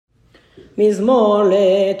מזמור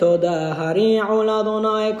לתודה, הריעו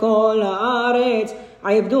לאדוני כל הארץ,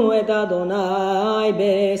 עבדו את אדוני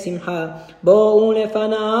בשמחה, בואו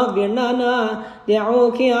לפניו ברננה,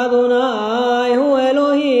 דעו כי אדוני הוא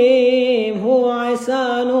אלוהים, הוא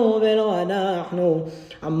עשנו ולא אנחנו,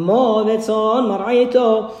 עמו וצאן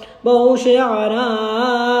מרעיתו, בואו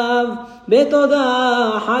שעריו בתודה,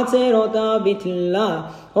 חצרותיו בתהילה,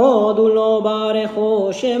 הודו לו ברכו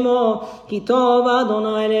שמו, כי טוב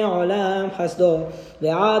אדוני לעולם חסדו,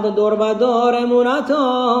 ועד דור ודור אמונתו.